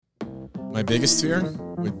My biggest fear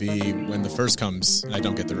would be when the first comes and I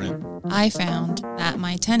don't get the rent. I found that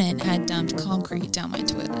my tenant had dumped concrete down my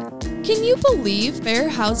toilet. Can you believe Fair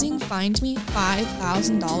Housing fined me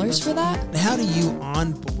 $5,000 for that? How do you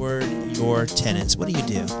onboard your tenants? What do you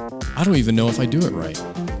do? I don't even know if I do it right.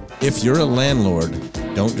 If you're a landlord,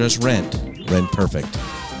 don't just rent, rent perfect.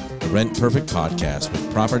 The Rent Perfect podcast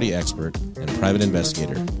with property expert and private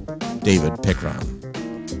investigator, David Pickron.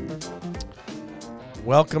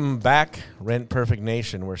 Welcome back, Rent Perfect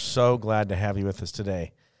Nation. We're so glad to have you with us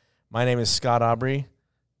today. My name is Scott Aubrey,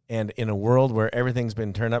 and in a world where everything's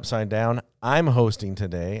been turned upside down, I'm hosting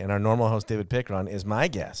today, and our normal host, David Pickron, is my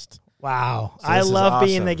guest. Wow. So I this is love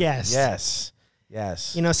being awesome. the guest.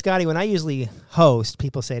 Yes. You know, Scotty, when I usually host,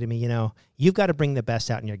 people say to me, you've got to bring the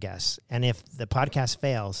best out in your guests. And if the podcast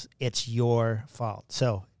fails, it's your fault.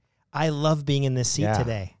 So I love being in this seat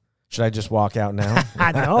today. Should I just walk out now?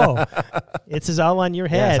 I know. This is all on your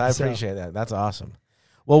head. Yes, I appreciate that. That's awesome.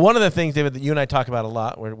 Well, one of the things, David, that you and I talk about a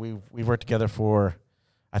lot, where we've worked together for,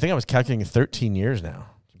 I think I was calculating 13 years now.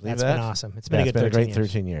 Do you believe That's that? been awesome. It's been a great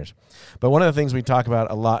 13 years. But one of the things we talk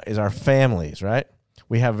about a lot is our families, right?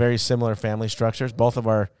 We have very similar family structures. Both of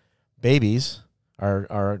our babies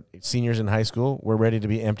are seniors in high school. We're ready to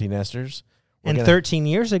be empty nesters. And 13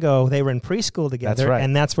 years ago, they were in preschool together. That's right.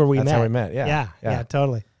 And that's where we met. That's how we met, yeah. Yeah,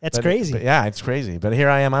 totally. It's But crazy. It's crazy. But here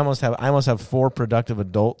I am. I almost have 4 productive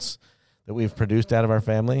adults that we've produced out of our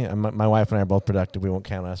family. And my wife and I are both productive. We won't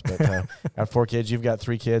count us. But I have 4 kids. You've got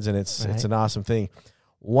 3 kids, and it's an awesome thing.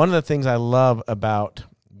 One of the things I love about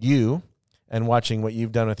you and watching what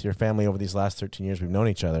you've done with your family over these last 13 years we've known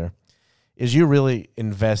each other is you really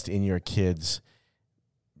invest in your kids.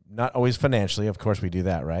 Not always financially, of course we do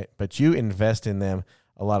that, right? But you invest in them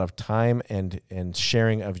a lot of time and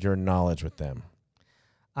sharing of your knowledge with them.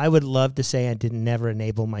 I would love to say I didn't never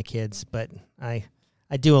enable my kids, but I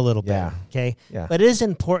do a little bit, okay? Yeah. But it is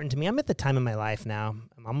important to me. I'm at the time in my life now,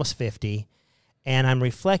 I'm almost 50, and I'm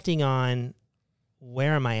reflecting on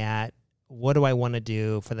where am I at, what do I want to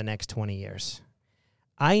do for the next 20 years?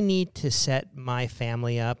 I need to set my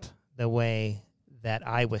family up the way that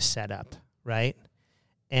I was set up, right?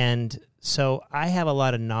 And so I have a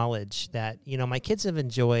lot of knowledge that, my kids have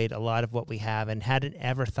enjoyed a lot of what we have and hadn't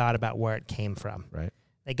ever thought about where it came from. Right.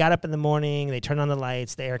 They got up in the morning, they turned on the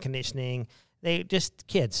lights, the air conditioning. They just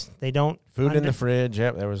kids. They don't Food in the fridge.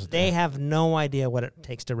 Yep, They have no idea what it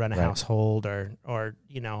takes to run a Right. household or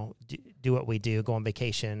do what we do, go on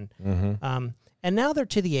vacation. Mm-hmm. And now they're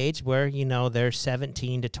to the age where, they're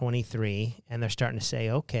 17 to 23 and they're starting to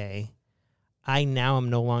say, okay, I now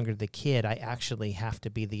am no longer the kid. I actually have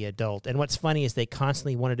to be the adult. And what's funny is they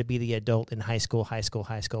constantly wanted to be the adult in high school.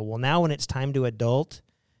 Well, now when it's time to adult,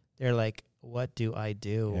 they're like, what do I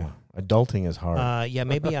do? Yeah. Adulting is hard.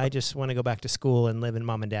 Maybe I just want to go back to school and live in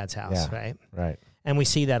mom and dad's house, right? Right. And we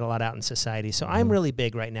see that a lot out in society. So I'm really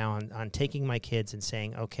big right now on taking my kids and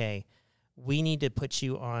saying, okay, we need to put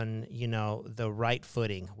you on, the right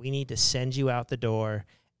footing. We need to send you out the door,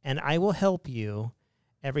 and I will help you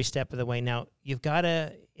every step of the way. Now, you've got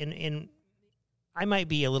to, I might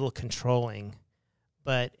be a little controlling,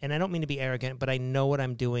 and I don't mean to be arrogant, but I know what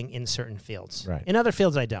I'm doing in certain fields. Right. In other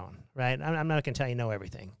fields, I don't, right? I'm not going to tell you know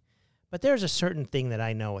everything. But there's a certain thing that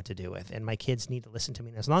I know what to do with, and my kids need to listen to me.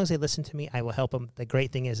 And as long as they listen to me, I will help them. The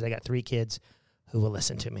great thing is I got 3 kids who will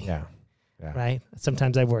listen to me. Yeah. Right?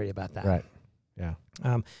 Sometimes I worry about that. Right.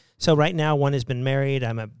 Yeah. So right now, one has been married.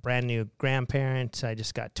 I'm a brand new grandparent. I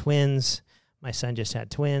just got twins. My son just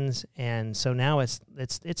had twins, and so now it's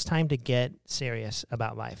time to get serious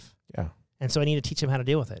about life. Yeah. And so I need to teach them how to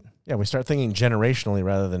deal with it. Yeah, we start thinking generationally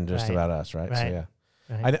rather than just Right. about us, right? Right. So,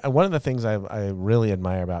 yeah. Right? One of the things I really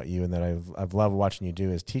admire about you and that I've loved watching you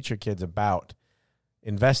do is teach your kids about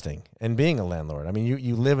investing and being a landlord. I mean,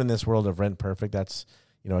 you live in this world of Rent Perfect. That's,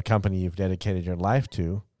 a company you've dedicated your life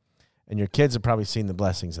to, and your kids have probably seen the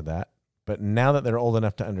blessings of that. But now that they're old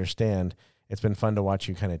enough to understand, it's been fun to watch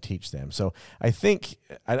you kind of teach them. So I think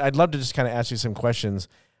I'd love to just kind of ask you some questions.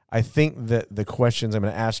 I think that the questions I'm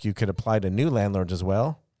going to ask you could apply to new landlords as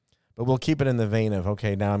well, but we'll keep it in the vein of,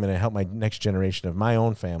 okay, now I'm going to help my next generation of my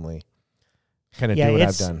own family kind of do what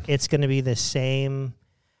I've done. It's going to be the same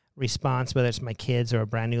response, whether it's my kids or a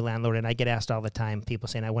brand new landlord. And I get asked all the time, people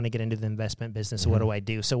saying, I want to get into the investment business. So what do I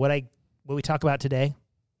do? So what we talk about today,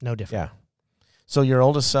 no different. Yeah. So your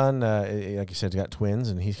oldest son, like you said, got twins,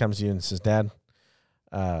 and he comes to you and says, Dad,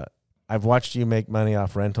 I've watched you make money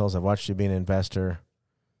off rentals. I've watched you be an investor.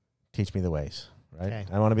 Teach me the ways, right? Okay.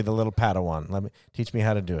 I want to be the little Padawan. Teach me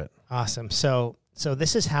how to do it. Awesome. So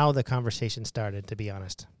this is how the conversation started, to be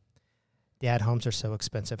honest. Dad, homes are so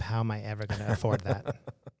expensive. How am I ever going to afford that?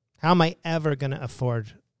 How am I ever going to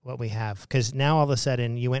afford what we have. Because now all of a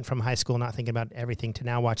sudden you went from high school not thinking about everything to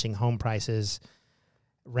now watching home prices,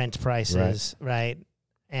 rent prices, right?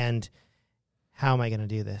 And how am I going to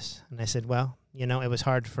do this? And I said, well, you know, it was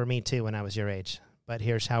hard for me too when I was your age, but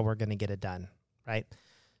here's how we're going to get it done, right?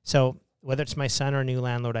 So whether it's my son or a new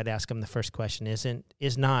landlord, I'd ask him the first question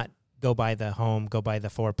is not go buy the home, go buy the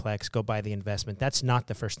fourplex, go buy the investment. That's not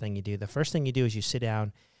the first thing you do. The first thing you do is you sit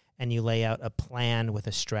down and you lay out a plan with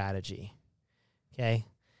a strategy, okay?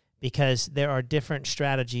 Because there are different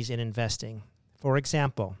strategies in investing. For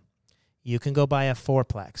example, you can go buy a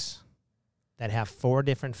fourplex that have 4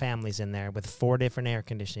 different families in there with 4 different air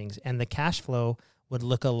conditionings, and the cash flow would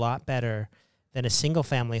look a lot better than a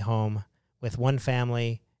single-family home with 1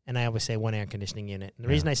 family, and I always say 1 air conditioning unit. And the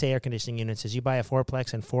reason I say air conditioning units is you buy a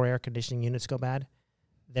fourplex and 4 air conditioning units go bad,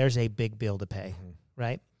 there's a big bill to pay,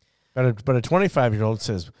 right? But a 25-year-old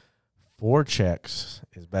says 4 checks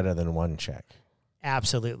is better than 1 check.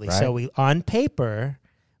 Absolutely. Right? So on paper,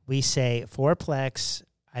 we say fourplex,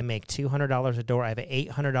 I make $200 a door. I have an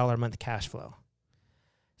 $800 a month cash flow.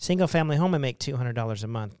 Single family home, I make $200 a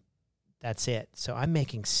month. That's it. So I'm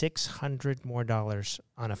making $600 more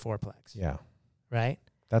on a fourplex. Yeah. Right?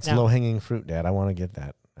 That's Now, low-hanging fruit, Dad. I want to get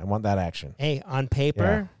that. I want that action. Hey, on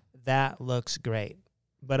paper, that looks great.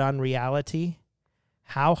 But on reality,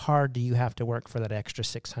 how hard do you have to work for that extra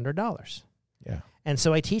 $600? Yeah. And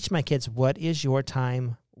so I teach my kids, what is your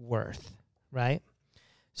time worth, right?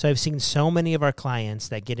 So I've seen so many of our clients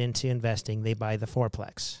that get into investing, they buy the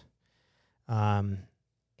fourplex.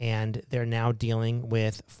 And they're now dealing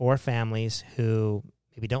with 4 families who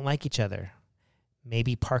maybe don't like each other,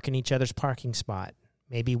 maybe park in each other's parking spot.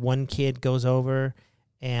 Maybe one kid goes over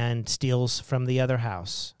and steals from the other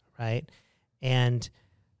house, right? And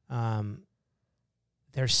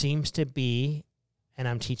there seems to be, and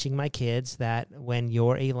I'm teaching my kids that when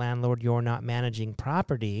you're a landlord, you're not managing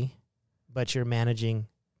property, but you're managing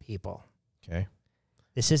people. Okay.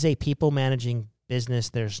 This is a people managing business.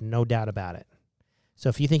 There's no doubt about it. So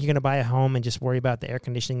if you think you're going to buy a home and just worry about the air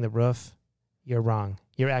conditioning, the roof, you're wrong.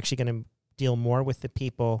 You're actually going to deal more with the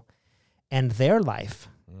people and their life.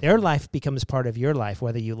 Their life becomes part of your life,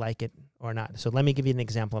 whether you like it or not. So let me give you an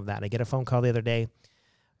example of that. I get a phone call the other day.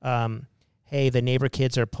 Hey, the neighbor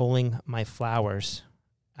kids are pulling my flowers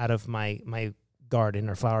out of my garden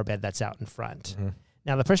or flower bed that's out in front. Mm-hmm.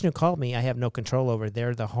 Now, the person who called me, I have no control over.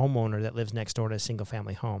 They're the homeowner that lives next door to a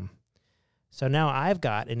single-family home. So now I've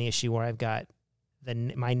got an issue where I've got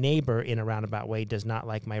my neighbor in a roundabout way does not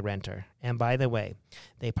like my renter. And by the way,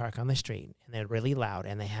 they park on the street, and they're really loud,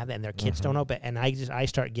 and they have that, and their kids don't obey. And I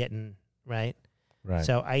start getting, right? Right.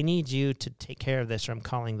 So I need you to take care of this, or I'm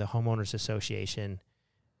calling the homeowners association,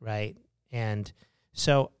 right? And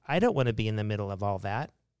so I don't want to be in the middle of all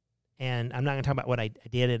that. And I'm not going to talk about what I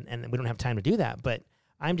did, and we don't have time to do that. But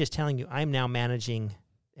I'm just telling you, I'm now managing.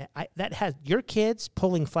 Your kids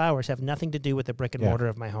pulling flowers have nothing to do with the brick and mortar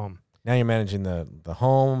of my home. Now you're managing the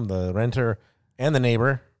home, the renter, and the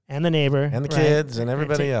neighbor. And the neighbor. And the kids and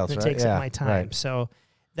everybody else, It right? takes up my time. Right. So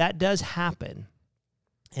that does happen.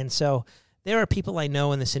 And so there are people I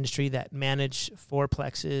know in this industry that manage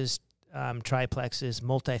fourplexes, triplexes,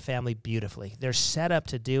 multifamily beautifully. They're set up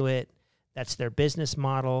to do it. That's their business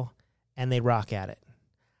model, and they rock at it.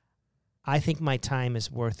 I think my time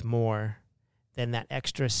is worth more than that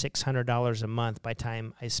extra $600 a month by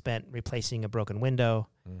time I spent replacing a broken window,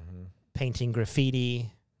 painting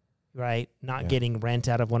graffiti, right? Not getting rent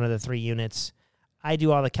out of one of the 3 units. I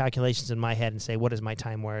do all the calculations in my head and say, what is my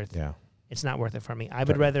time worth? Yeah. It's not worth it for me. I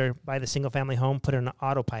would rather buy the single-family home, put it on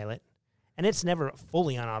autopilot, and it's never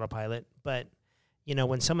fully on autopilot, but, you know,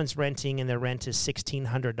 when someone's renting and their rent is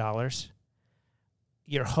 $1,600,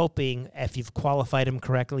 you're hoping, if you've qualified them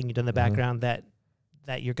correctly and you've done the background, that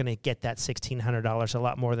you're going to get that $1,600 a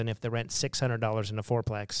lot more than if the rent's $600 in a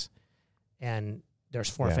fourplex and there's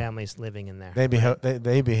 4 families living in there.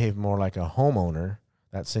 They behave more like a homeowner,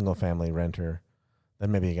 that single-family renter,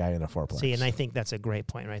 than maybe a guy in a fourplex. See, and I think that's a great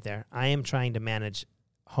point right there. I am trying to manage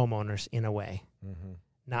homeowners in a way,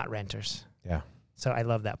 not renters. Yeah. So I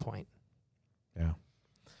love that point.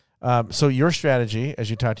 Yeah. So your strategy, as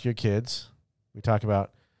you talk to your kids, we talk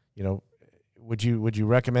about, you know, would you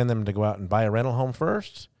recommend them to go out and buy a rental home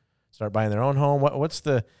first, start buying their own home? What's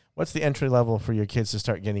the entry level for your kids to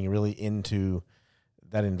start getting really into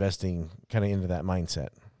that investing, kind of into that mindset?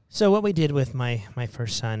 So what we did with my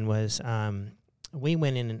first son was we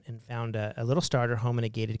went in and found a little starter home in a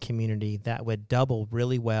gated community that would double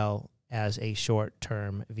really well as a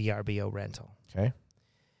short-term VRBO rental. Okay.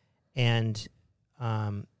 And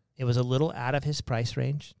it was a little out of his price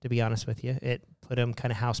range, to be honest with you. It put him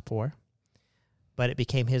kind of house poor, but it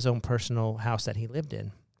became his own personal house that he lived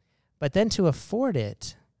in. But then to afford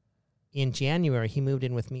it, in January, he moved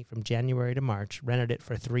in with me from January to March, rented it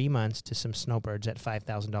for 3 months to some snowbirds at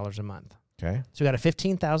 $5,000 a month. Okay. So we got a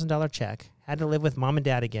 $15,000 check, had to live with mom and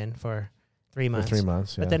dad again for 3 months. For 3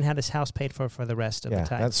 months, yeah. But then had his house paid for the rest of the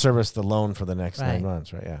time. That serviced the loan for the next Right. 9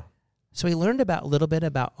 months, right? Yeah. So he learned a little bit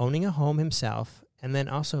about owning a home himself, and then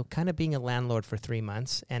also kind of being a landlord for 3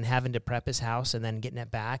 months and having to prep his house and then getting it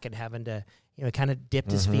back and having to, kind of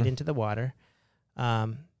dipped his feet into the water.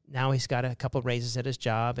 Now he's got a couple raises at his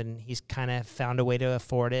job, and he's kind of found a way to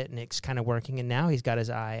afford it, and it's kind of working. And now he's got his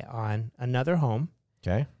eye on another home.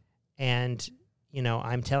 Okay. And,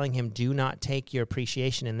 I'm telling him, do not take your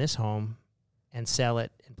appreciation in this home and sell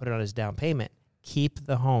it and put it on his down payment. Keep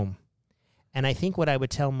the home. And I think what I would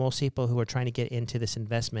tell most people who are trying to get into this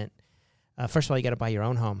investment, first of all, you got to buy your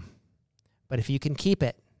own home. But if you can keep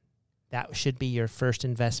it, that should be your first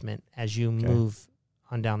investment as you move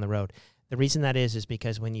on down the road. The reason that is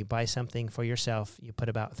because when you buy something for yourself, you put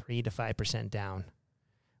about 3 to 5% down.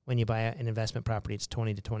 When you buy an investment property, it's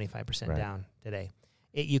 20 to 25% down today.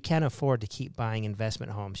 You can't afford to keep buying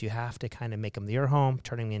investment homes. You have to kind of make them your home,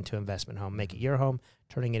 turning it into an investment home. Make it your home,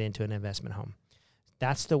 turning it into an investment home.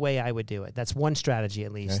 That's the way I would do it. That's one strategy,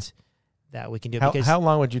 at least, that we can do. How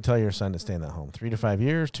long would you tell your son to stay in that home? 3 to 5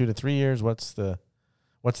 years, 2 to 3 years? What's the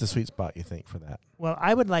sweet spot you think for that? Well,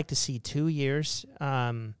 I would like to see 2 years.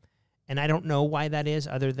 And I don't know why that is,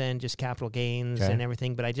 other than just capital gains and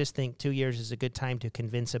everything. But I just think 2 years is a good time to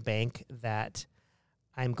convince a bank that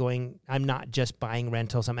I'm not just buying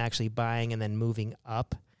rentals. I'm actually buying and then moving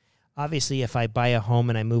up. Obviously, if I buy a home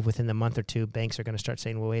and I move within the month or two, banks are going to start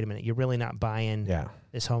saying, well, wait a minute, you're really not buying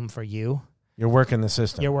this home for you. You're working the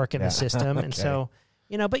system. You're working the system. And so,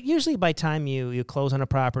 but usually by time you close on a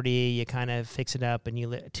property, you kind of fix it up,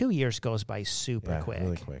 and 2 years goes by super quick,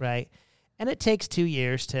 really quick, right? And it takes 2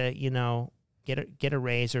 years to, get a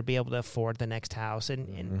raise or be able to afford the next house.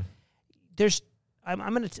 And there's,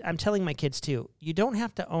 I'm telling my kids too, you don't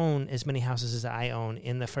have to own as many houses as I own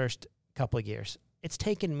in the first couple of years. It's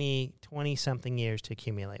taken me 20-something years to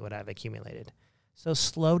accumulate what I've accumulated. So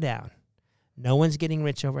slow down. No one's getting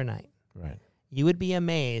rich overnight. Right. You would be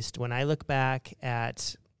amazed when I look back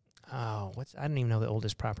at, I don't even know the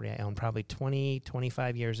oldest property I own, probably 20,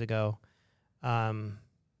 25 years ago.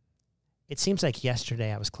 It seems like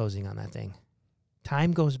yesterday I was closing on that thing.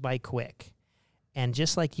 Time goes by quick. And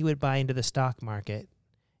just like you would buy into the stock market,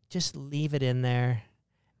 just leave it in there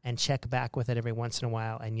and check back with it every once in a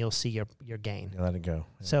while, and you'll see your gain. You let it go.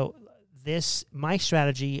 Yeah. So my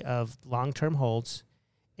strategy of long-term holds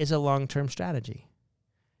is a long-term strategy.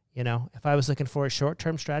 If I was looking for a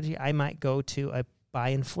short-term strategy, I might go to a buy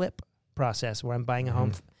and flip process where I'm buying a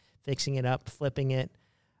home, fixing it up, flipping it.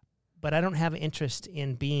 But I don't have an interest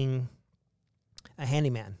in being a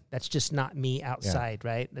handyman. That's just not me outside,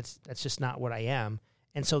 right? That's just not what I am.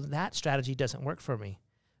 And so that strategy doesn't work for me.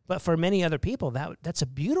 But for many other people, that's a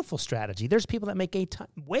beautiful strategy. There's people that make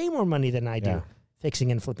way more money than I do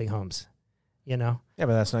fixing and flipping homes, Yeah, but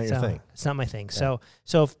that's not your thing. It's not my thing. Yeah.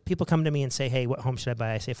 So if people come to me and say, hey, what home should I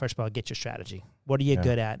buy? I say, first of all, get your strategy. What are you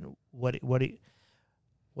good at? What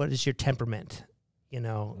is your temperament?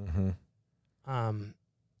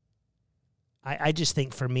 I just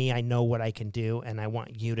think for me, I know what I can do, and I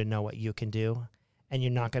want you to know what you can do. And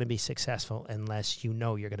you're not going to be successful unless you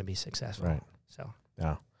know you're going to be successful. Right. So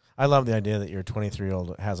yeah, I love the idea that your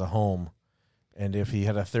 23-year-old has a home, and if he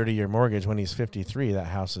had a 30-year mortgage when he's 53, that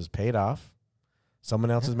house is paid off.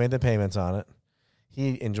 Someone else has made the payments on it.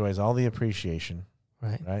 He enjoys all the appreciation.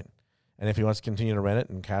 Right. And if he wants to continue to rent it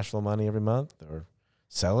and cash flow money every month or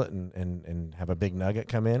sell it and have a big nugget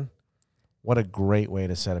come in, what a great way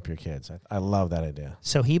to set up your kids. I love that idea.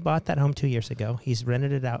 So he bought that home 2 years ago. He's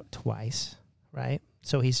rented it out twice, right?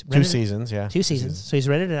 So he's rented 2 seasons, yeah. 2 seasons. So he's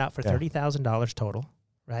rented it out for $30,000 total,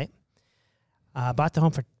 right? Bought the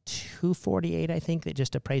home for $248,000, I think. That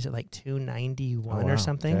just appraised at like $291,000 or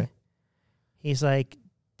something. Okay. He's like,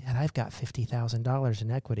 Dad, I've got $50,000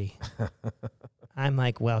 in equity. I'm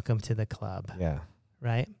like, welcome to the club. Yeah.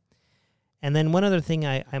 Right? And then one other thing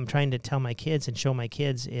I'm trying to tell my kids and show my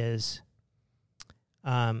kids is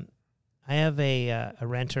I have a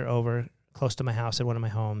renter over close to my house at one of my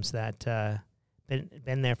homes that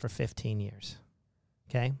been there for 15 years.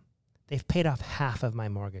 Okay? They've paid off half of my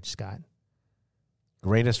mortgage, Scott.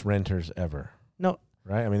 Greatest renters ever. No.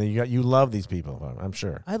 Right? I mean, you love these people, I'm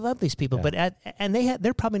sure. I love these people, but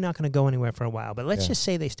they're probably not going to go anywhere for a while. But let's just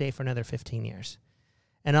say they stay for another 15 years.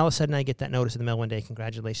 And all of a sudden I get that notice in the mail one day,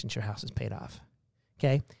 congratulations, your house is paid off.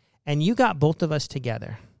 Okay? And you got both of us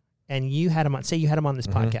together, and you had them on, say you had them on this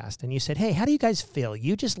podcast, and you said, hey, how do you guys feel?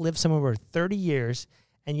 You just lived somewhere for 30 years,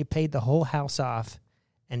 and you paid the whole house off,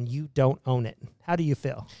 and you don't own it. How do you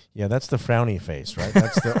feel? Yeah, that's the frowny face, right?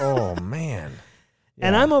 That's the, oh, man. Yeah.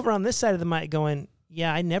 And I'm over on this side of the mic going,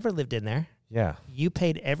 yeah, I never lived in there. Yeah. You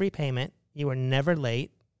paid every payment. You were never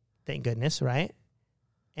late. Thank goodness, right?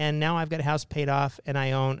 And now I've got a house paid off, and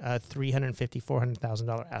I own a $350,000,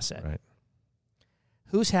 $400,000 asset. Right.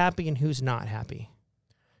 Who's happy and who's not happy?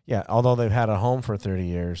 Yeah, although they've had a home for 30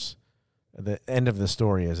 years, the end of the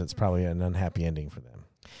story is it's probably an unhappy ending for them.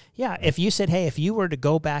 Yeah, if you said, hey, if you were to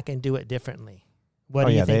go back and do it differently, what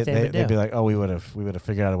do you think they would do? They'd be like, oh, we would have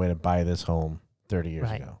figured out a way to buy this home 30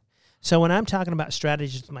 years ago. So when I'm talking about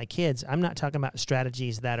strategies with my kids, I'm not talking about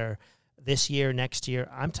strategies that are this year, next year.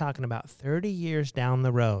 I'm talking about 30 years down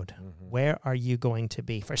the road. Mm-hmm. Where are you going to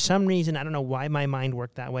be? For some reason, I don't know why my mind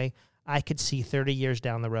worked that way. I could see 30 years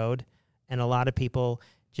down the road, and a lot of people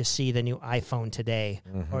just see the new iPhone today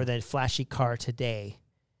or the flashy car today.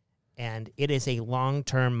 And it is a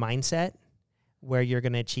long-term mindset where you're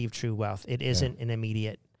going to achieve true wealth. It isn't an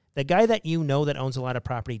immediate. The guy that you know that owns a lot of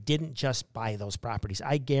property didn't just buy those properties.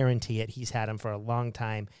 I guarantee it. He's had them for a long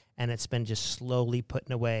time, and it's been just slowly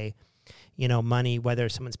putting away, money, whether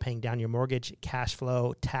someone's paying down your mortgage, cash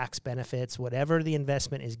flow, tax benefits, whatever the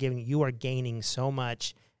investment is giving, you are gaining so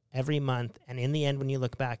much every month. And in the end, when you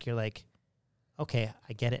look back, you're like, okay,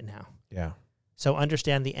 I get it now. Yeah. So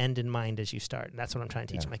understand the end in mind as you start. And that's what I'm trying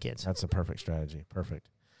to teach my kids. That's a perfect strategy. Perfect.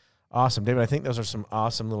 Awesome. David, I think those are some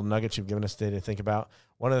awesome little nuggets you've given us today to think about.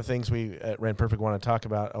 One of the things we at Rent Perfect want to talk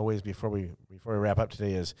about always before we wrap up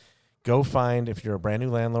today is go find, if you're a brand new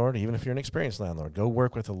landlord, even if you're an experienced landlord, go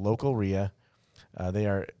work with a local RIA. They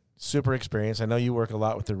are super experienced. I know you work a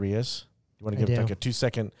lot with the RIAs. You want to give like a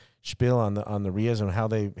 2-second spiel on the RIAs and how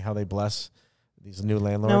they bless these new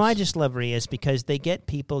landlords? No, I just love RIAs because they get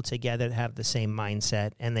people together that have the same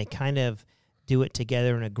mindset, and they kind of do it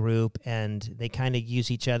together in a group, and they kind of use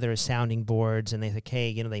each other as sounding boards, and they think,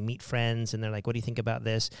 hey, they meet friends, and they're like, what do you think about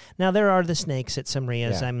this? Now, there are the snakes at some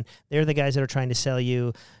RIAs. Yeah. They're the guys that are trying to sell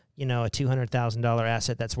you, a $200,000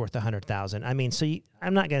 asset that's worth $100,000. I mean, so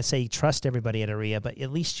I'm not going to say you trust everybody at a RIA, but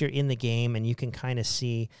at least you're in the game, and you can kind of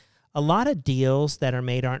see a lot of deals that are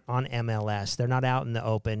made aren't on MLS. They're not out in the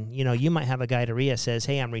open. You might have a guy at a RIA says,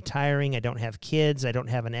 hey, I'm retiring. I don't have kids. I don't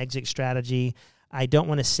have an exit strategy. I don't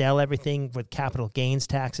want to sell everything with capital gains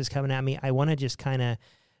taxes coming at me. I want to just kind of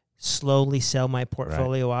slowly sell my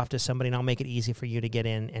portfolio off to somebody, and I'll make it easy for you to get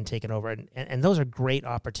in and take it over. And those are great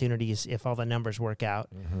opportunities if all the numbers work out.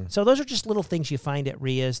 Mm-hmm. So those are just little things you find at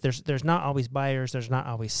RIAs. There's not always buyers. There's not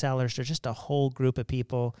always sellers. There's just a whole group of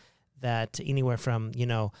people that anywhere from,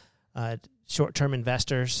 short-term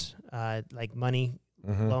investors, like money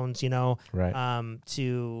loans,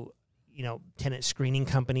 to, tenant screening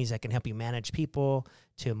companies that can help you manage people,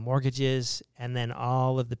 to mortgages, and then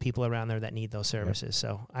all of the people around there that need those services.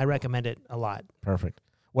 Yep. So I recommend it a lot. Perfect.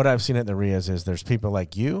 What I've seen at the RIAs is there's people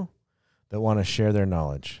like you that want to share their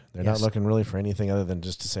knowledge. They're not looking really for anything other than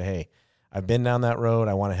just to say, hey, I've been down that road.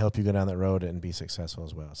 I want to help you go down that road and be successful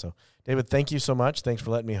as well. So, David, thank you so much. Thanks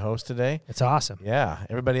for letting me host today. It's awesome. Yeah.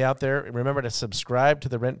 Everybody out there, remember to subscribe to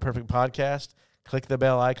the Rent Perfect podcast. Click the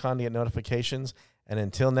bell icon to get notifications. And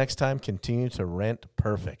until next time, continue to rent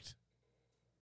perfect.